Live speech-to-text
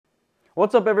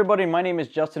What's up everybody, my name is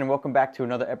Justin and welcome back to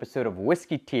another episode of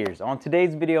Whiskey Tears. On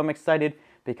today's video I'm excited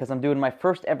because I'm doing my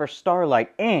first ever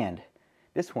Starlight and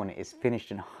this one is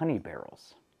finished in honey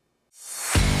barrels.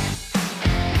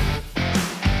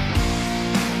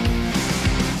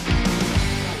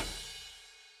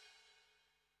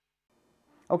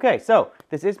 Okay, so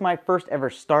this is my first ever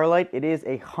Starlight. It is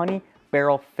a honey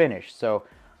barrel finish. So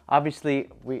obviously,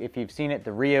 if you've seen it,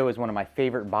 the Rio is one of my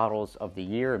favorite bottles of the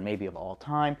year and maybe of all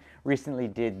time. Recently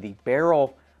did the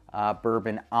barrel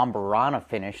bourbon Amburana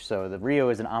finish. So the Rio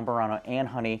is an Amburana and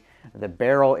honey. The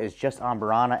barrel is just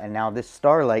Amburana, and now this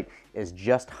Starlight is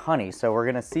just honey. So we're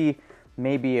gonna see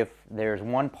maybe if there's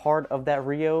one part of that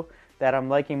Rio that I'm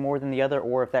liking more than the other,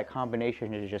 or if that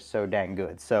combination is just so dang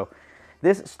good. So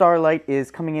this Starlight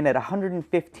is coming in at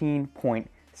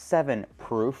 115.7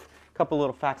 proof. A couple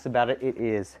little facts about it. It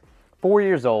is 4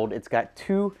 years old. It's got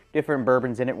two different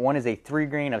bourbons in it. One is a 3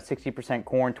 grain of 60%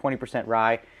 corn, 20%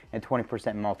 rye, and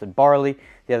 20% malted barley.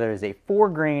 The other is a 4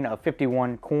 grain of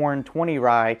 51 corn, 20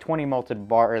 rye, 20 malted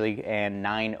barley, and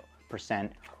 9%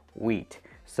 wheat.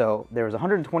 So there was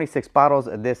 126 bottles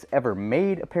of this ever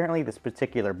made, apparently, this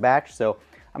particular batch. So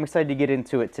I'm excited to get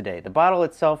into it today. The bottle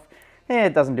itself,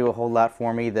 it doesn't do a whole lot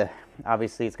for me.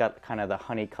 Obviously it's got kind of the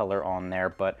honey color on there,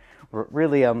 but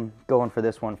really I'm going for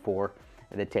this one for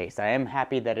the taste. I am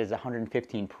happy that it is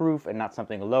 115 proof and not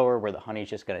something lower where the honey is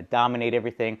just going to dominate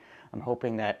everything. I'm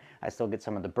hoping that I still get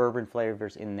some of the bourbon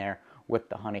flavors in there with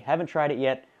the honey. Haven't tried it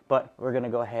yet, but we're going to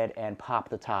go ahead and pop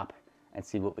the top and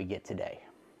see what we get today.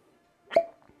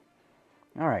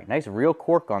 All right, nice real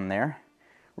cork on there.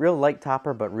 Real light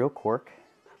topper, but real cork.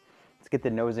 Let's get the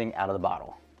nosing out of the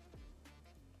bottle.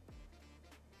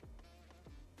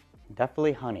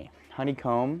 Definitely honey,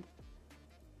 honeycomb,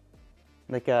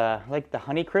 like the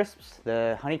Honey Crisps,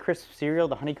 the Honey Crisp cereal,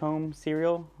 the honeycomb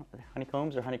cereal,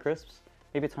 honeycombs or Honey Crisps.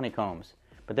 Maybe it's honeycombs,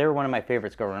 but they were one of my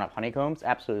favorites growing up. Honeycombs,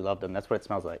 absolutely loved them. That's what it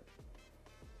smells like.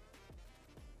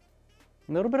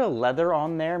 A little bit of leather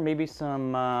on there, maybe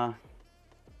some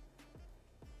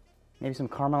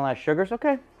caramelized sugars.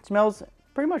 Okay, it smells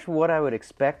pretty much what I would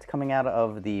expect coming out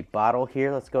of the bottle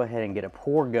here. Let's go ahead and get a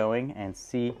pour going and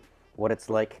see what it's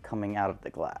like coming out of the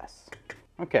glass.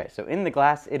 Okay, so in the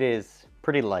glass it is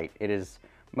pretty light. It is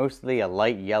mostly a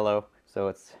light yellow, so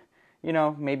it's, you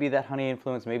know, maybe that honey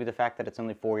influence, maybe the fact that it's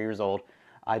only 4 years old,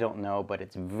 I don't know, but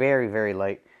it's very, very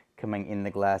light coming in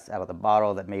the glass out of the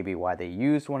bottle. That may be why they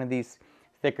used one of these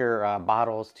thicker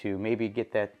bottles to maybe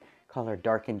get that color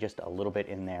darkened just a little bit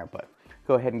in there, but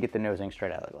go ahead and get the nosing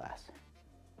straight out of the glass.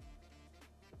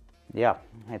 Yeah,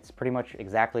 it's pretty much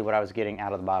exactly what I was getting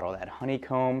out of the bottle. That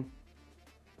honeycomb,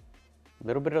 a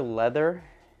little bit of leather,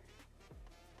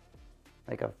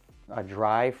 like a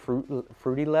dry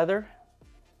fruity leather.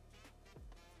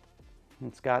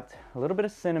 It's got a little bit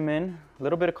of cinnamon, a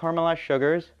little bit of caramelized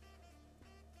sugars,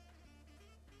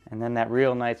 and then that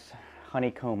real nice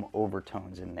honeycomb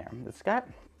overtones in there. It's got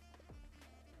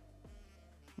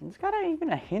even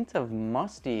a hint of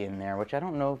musty in there, which I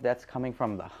don't know if that's coming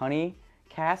from the honey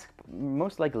cask.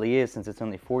 Most likely is, since it's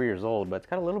only 4 years old, but it's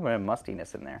got a little bit of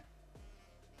mustiness in there.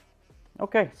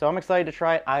 Okay, so I'm excited to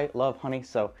try it. I love honey,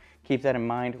 so keep that in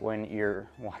mind when you're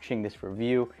watching this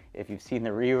review. If you've seen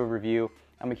the Rio review,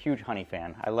 I'm a huge honey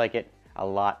fan. I like it a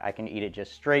lot. I can eat it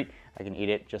just straight. I can eat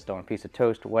it just on a piece of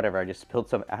toast, whatever. I just spilled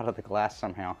some out of the glass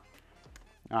somehow.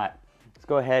 All right, let's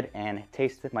go ahead and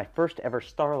taste my first ever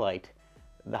Starlight,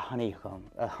 the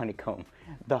honeycomb,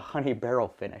 the honey barrel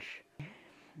finish.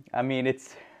 I mean,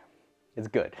 it's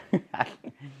good.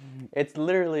 It's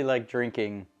literally like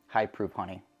drinking high proof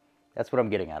honey. That's what I'm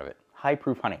getting out of it. High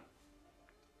proof honey.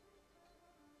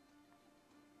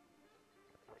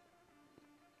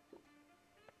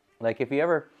 Like if you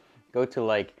ever go to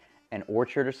like an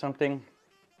orchard or something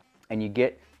and you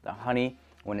get the honey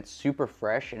when it's super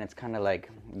fresh and it's kind of like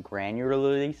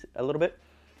granularly a little bit.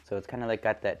 So it's kind of like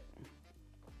got that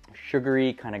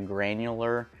sugary kind of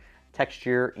granular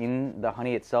texture in the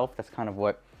honey itself. That's kind of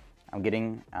what I'm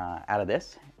getting out of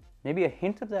this. Maybe a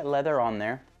hint of that leather on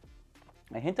there.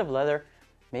 A hint of leather,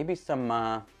 maybe some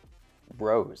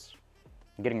rose.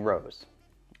 I'm getting rose.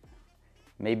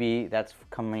 Maybe that's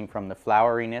coming from the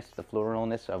floweriness, the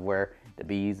floralness of where the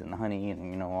bees and the honey and,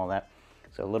 you know, all that.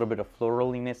 So a little bit of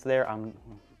floraliness there. I'm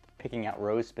picking out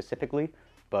rose specifically,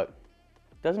 but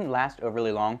it doesn't last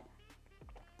overly long.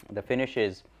 The finish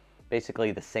is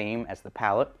basically the same as the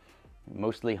palate.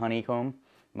 Mostly honeycomb,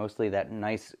 mostly that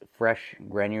nice, fresh,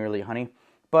 granularly honey,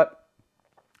 but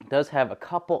does have a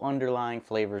couple underlying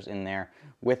flavors in there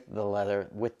with the leather,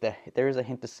 there's a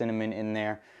hint of cinnamon in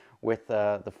there, with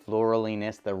the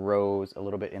floraliness, the rose a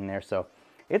little bit in there. So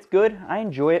it's good. I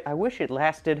enjoy it. I wish it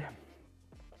lasted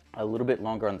a little bit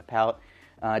longer on the palate.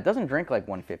 It doesn't drink like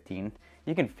 115.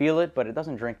 You can feel it, but it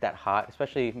doesn't drink that hot,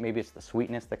 especially maybe it's the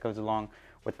sweetness that goes along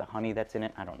with the honey that's in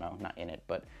it. I don't know, not in it,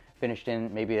 but finished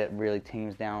in. Maybe it really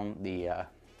tames down the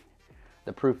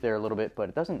proof there a little bit, but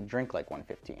it doesn't drink like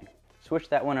 115.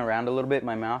 Switched that one around a little bit in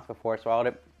my mouth before I swallowed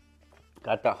it.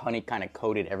 Got the honey kind of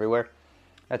coated everywhere.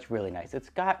 That's really nice. It's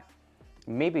got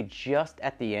maybe just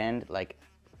at the end, like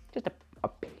just a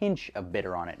pinch of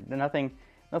bitter on it.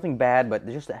 Nothing bad, but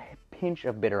just a pinch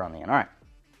of bitter on the end. All right.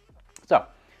 So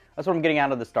that's what I'm getting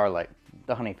out of the Starlight,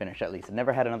 the honey finish at least. I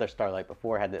never had another Starlight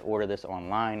before. I had to order this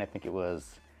online. I think it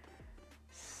was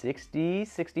 $60,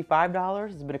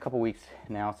 $65. It's been a couple weeks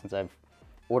now since I've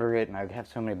ordered it, and I have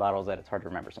so many bottles that it's hard to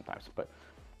remember sometimes. But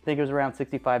I think it was around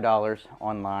 $65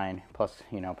 online, plus,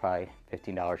 you know, probably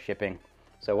 $15 shipping.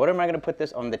 So what am I going to put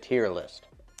this on the tier list?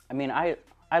 I mean, I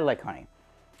like honey.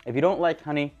 If you don't like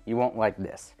honey, you won't like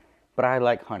this. But I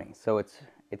like honey, so it's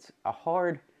a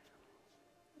hard.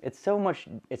 It's so much.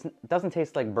 It doesn't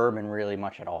taste like bourbon really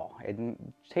much at all. It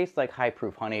tastes like high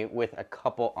proof honey with a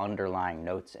couple underlying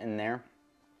notes in there.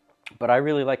 But I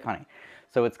really like honey,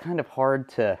 so it's kind of hard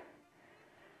to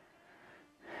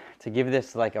give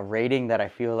this like a rating that I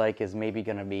feel like is maybe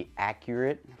going to be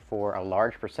accurate for a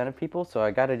large percent of people. So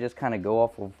I got to just kind of go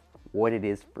off of what it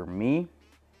is for me.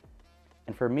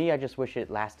 And for me, I just wish it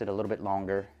lasted a little bit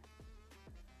longer.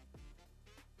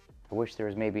 I wish there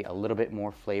was maybe a little bit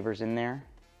more flavors in there.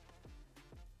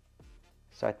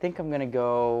 So I think I'm going to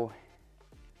go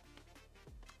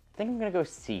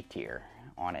C tier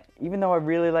on it. Even though I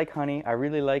really like honey, I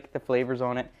really like the flavors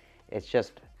on it. It's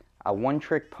just a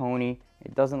one-trick pony.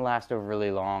 It doesn't last over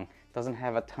really long. It doesn't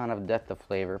have a ton of depth of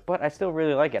flavor, but I still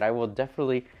really like it. I will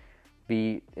definitely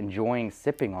be enjoying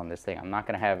sipping on this thing. I'm not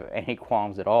going to have any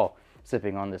qualms at all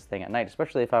sipping on this thing at night,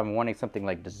 especially if I'm wanting something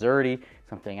like desserty,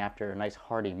 something after a nice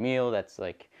hearty meal that's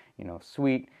like, you know,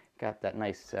 sweet, got that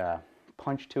nice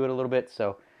punch to it a little bit.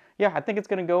 So yeah, I think it's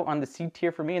going to go on the C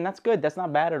tier for me, and that's good. That's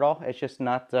not bad at all. It's just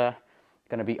not going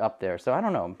to be up there. So I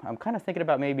don't know. I'm kind of thinking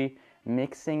about maybe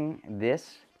mixing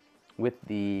this with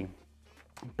the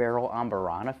Barrel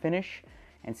Amburana finish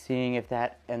and seeing if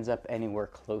that ends up anywhere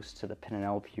close to the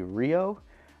Penelope Rio.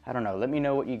 I don't know. Let me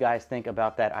know what you guys think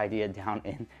about that idea down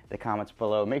in the comments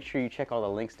below. Make sure you check all the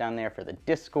links down there for the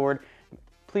Discord.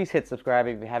 Please hit subscribe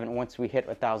if you haven't. Once we hit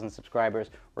 1,000 subscribers,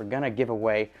 we're going to give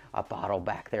away a bottle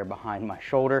back there behind my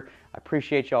shoulder. I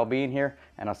appreciate y'all being here,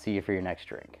 and I'll see you for your next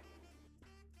drink.